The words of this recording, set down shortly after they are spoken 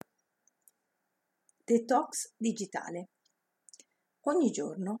Detox digitale. Ogni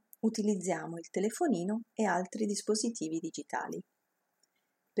giorno utilizziamo il telefonino e altri dispositivi digitali.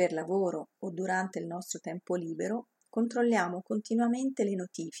 Per lavoro o durante il nostro tempo libero controlliamo continuamente le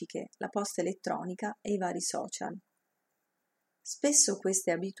notifiche, la posta elettronica e i vari social. Spesso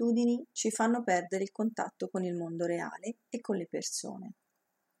queste abitudini ci fanno perdere il contatto con il mondo reale e con le persone.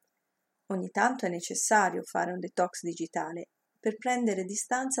 Ogni tanto è necessario fare un detox digitale per prendere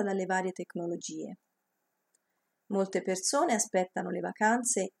distanza dalle varie tecnologie. Molte persone aspettano le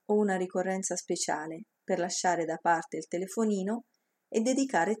vacanze o una ricorrenza speciale per lasciare da parte il telefonino e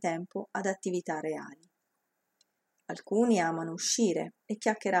dedicare tempo ad attività reali. Alcuni amano uscire e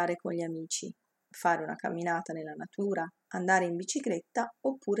chiacchierare con gli amici, fare una camminata nella natura, andare in bicicletta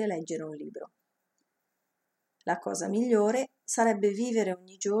oppure leggere un libro. La cosa migliore sarebbe vivere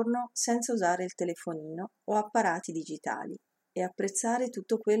ogni giorno senza usare il telefonino o apparati digitali e apprezzare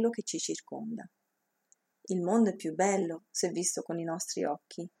tutto quello che ci circonda. Il mondo è più bello se visto con i nostri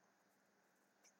occhi.